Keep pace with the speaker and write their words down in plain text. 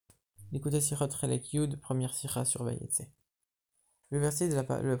L'écoutez Sichot Chelek Yud, première Sicha sur Vayetse.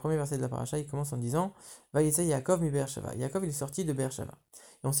 Le premier verset de la paracha, il commence en disant Vayetse Yaakov mi Beersheva. Yaakov il est sorti de Beersheva.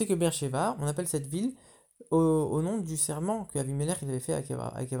 Et on sait que Beersheva, on appelle cette ville au nom du serment que Avimelech il avait fait avec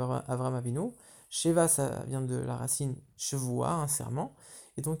Avraham Avinu. Sheva, ça vient de la racine Shavua, un serment.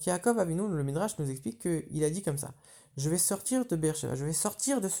 Et donc Yaakov Avinu, le Midrash nous explique qu'il a dit comme ça je vais sortir de Beersheba, je vais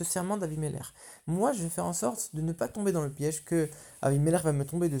sortir de ce serment d'Avimelech. Moi, je vais faire en sorte de ne pas tomber dans le piège que Avimelech va me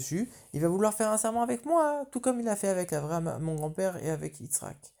tomber dessus. Il va vouloir faire un serment avec moi, tout comme il a fait avec Abraham, mon grand-père, et avec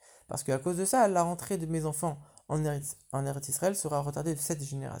Yitzhak. Parce qu'à cause de ça, la rentrée de mes enfants en Eretz Israël sera retardée de 7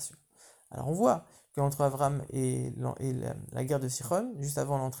 générations. Alors on voit qu'entre Abraham et la guerre de Sichon, juste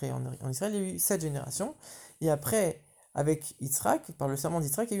avant l'entrée en Israël, il y a eu 7 générations. Et après, avec Yitzhak, par le serment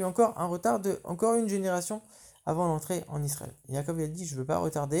d'Yitzhak, il y a eu encore un retard de encore une génération avant l'entrée en Israël. Et Jacob il a dit, je ne veux pas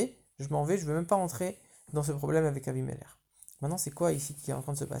retarder, je m'en vais, je ne veux même pas entrer dans ce problème avec Avimelech. Maintenant, c'est quoi ici qui est en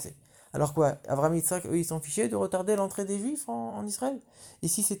train de se passer? Alors quoi, Abraham et Yitzhak, eux, ils s'en fichaient de retarder l'entrée des Juifs en Israël? Et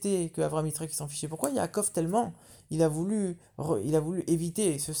si c'était que Abraham et Yitzhak, ils s'en fichaient, pourquoi Yaakov tellement, il a voulu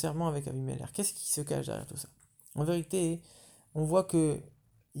éviter ce serment avec Avimelech? Qu'est-ce qui se cache derrière tout ça? En vérité, on voit que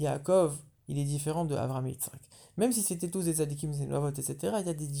Yaakov, il est différent de Abraham et Yitzhak. Même si c'était tous des tzadikim, des lavot, etc., il y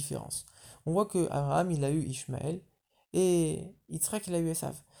a des différences. On voit que Abraham, il a eu Ishmaël, et Yitzhak, il a eu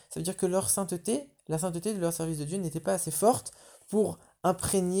Esav. Ça veut dire que leur sainteté, la sainteté de leur service de Dieu n'était pas assez forte pour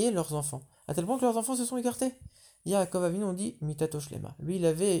imprégner leurs enfants. À tel point que leurs enfants se sont écartés. Yaakov Avinu, on dit Mitato Shlema. Lui, il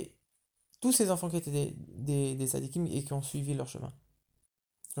avait tous ses enfants qui étaient des tzadikim et qui ont suivi leur chemin.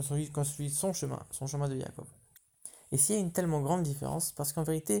 Qui ont suivi son chemin de Yaakov. Et s'il y a une tellement grande différence, parce qu'en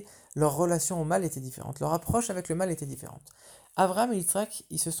vérité, leur relation au mal était différente, leur approche avec le mal était différente. Abraham et Yitzhak,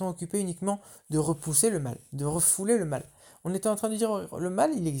 ils se sont occupés uniquement de repousser le mal, de refouler le mal. On était en train de dire, le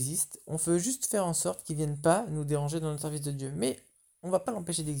mal, il existe, on veut juste faire en sorte qu'il ne vienne pas nous déranger dans notre service de Dieu, mais on ne va pas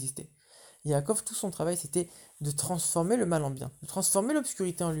l'empêcher d'exister. Yaakov, tout son travail, c'était de transformer le mal en bien, de transformer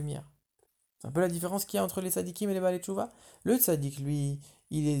l'obscurité en lumière. C'est un peu la différence qu'il y a entre les tzadikim et les Baal Tchouva. Le tzadik, lui,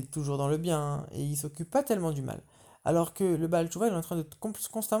 il est toujours dans le bien et il s'occupe pas tellement du mal. Alors que le Baal Tchouva, il est en train de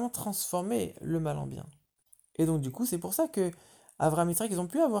constamment transformer le mal en bien. Et donc, du coup, c'est pour ça que Avraham et Yitzhak, ils ont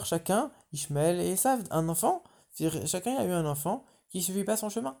pu avoir chacun, Ishmael et Esav, un enfant. Chacun a eu un enfant qui ne suivit pas son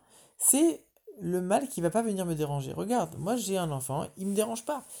chemin. C'est le mal qui va pas venir me déranger. Regarde, moi j'ai un enfant, il me dérange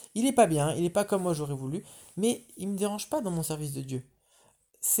pas. Il est pas bien, il est pas comme moi j'aurais voulu, mais il me dérange pas dans mon service de Dieu.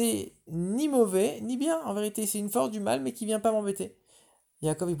 C'est ni mauvais ni bien. En vérité, c'est une force du mal, mais qui vient pas m'embêter.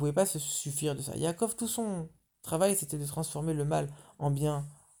 Yaakov, il pouvait pas se suffire de ça. Yaakov, tout son travail, c'était de transformer le mal en bien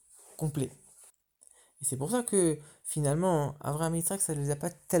complet. Et c'est pour ça que finalement, Abraham et Yitzhak, ça ne les a pas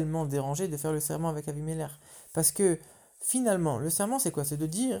tellement dérangés de faire le serment avec Avimelech. Parce que finalement, le serment, c'est quoi? C'est de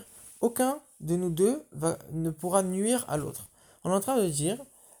dire aucun de nous deux ne pourra nuire à l'autre. On est en train de dire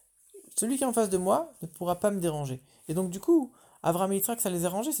celui qui est en face de moi ne pourra pas me déranger. Et donc, du coup, Avraham et Yitzhak, ça les a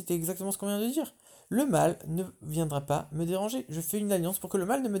rangés, c'était exactement ce qu'on vient de dire. Le mal ne viendra pas me déranger. Je fais une alliance pour que le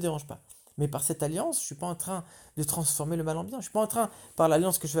mal ne me dérange pas. Mais par cette alliance, je ne suis pas en train de transformer le mal en bien. Je ne suis pas en train, par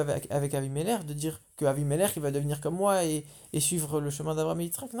l'alliance que je fais avec Avimelech, de dire que Avimelech il va devenir comme moi et suivre le chemin d'Abraham et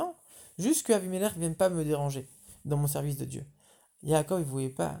Yitzhak. Non. Juste que Avimelech ne vienne pas me déranger dans mon service de Dieu. Yaakov, il ne voulait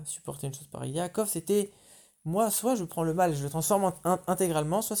pas supporter une chose pareille. Yaakov, c'était moi, soit je prends le mal et je le transforme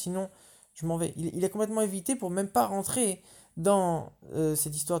intégralement, soit sinon je m'en vais. Il a complètement évité pour même pas rentrer dans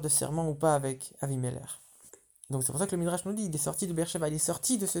cette histoire de serment ou pas avec Avimelech. Donc c'est pour ça que le Midrash nous dit, il est sorti de Beersheba, il est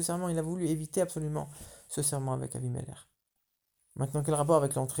sorti de ce serment, il a voulu éviter absolument ce serment avec Avimelech. Maintenant, quel rapport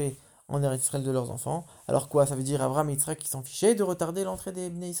avec l'entrée en Eretz Israël de leurs enfants? Alors quoi, ça veut dire Abraham et Yitzhak qui s'en fichaient de retarder l'entrée des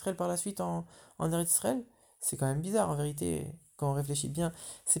Bnei Israël par la suite en Eretz Israël? C'est quand même bizarre en vérité, quand on réfléchit bien.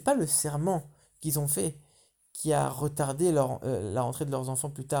 C'est pas le serment qu'ils ont fait qui a retardé la rentrée de leurs enfants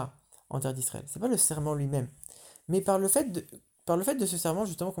plus tard en terre d'Israël. C'est pas le serment lui-même. Mais par le fait de ce serment,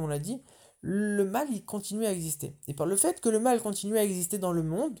 justement, comme on l'a dit, le mal, il continue à exister. Et par le fait que le mal continue à exister dans le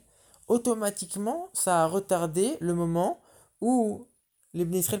monde, automatiquement, ça a retardé le moment où les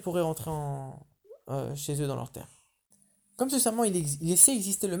Bnei Israël pourraient rentrer chez eux dans leur terre. Comme ce serment, il laissait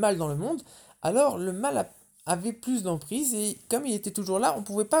exister le mal dans le monde, alors le mal avait plus d'emprise, et comme il était toujours là, on ne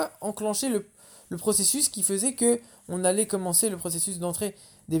pouvait pas enclencher le processus qui faisait que on allait commencer le processus d'entrée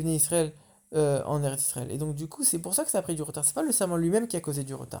des Bnei Israël en Eretz Israël. Et donc du coup, c'est pour ça que ça a pris du retard. C'est pas le serment lui-même qui a causé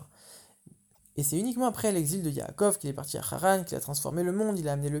du retard. Et c'est uniquement après l'exil de Yaakov qu'il est parti à Haran, qu'il a transformé le monde, il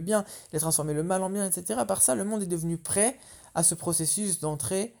a amené le bien, il a transformé le mal en bien, etc. Par ça, le monde est devenu prêt à ce processus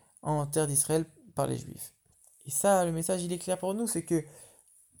d'entrée en terre d'Israël par les Juifs. Et ça, le message, il est clair pour nous, c'est que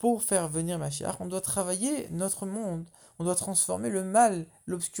pour faire venir Mashiach, on doit travailler notre monde, on doit transformer le mal,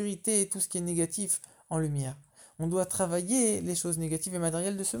 l'obscurité et tout ce qui est négatif en lumière. on doit travailler les choses négatives et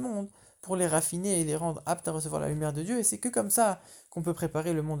matérielles de ce monde pour les raffiner et les rendre aptes à recevoir la lumière de Dieu, et c'est que comme ça qu'on peut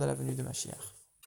préparer le monde à la venue de Mashiach.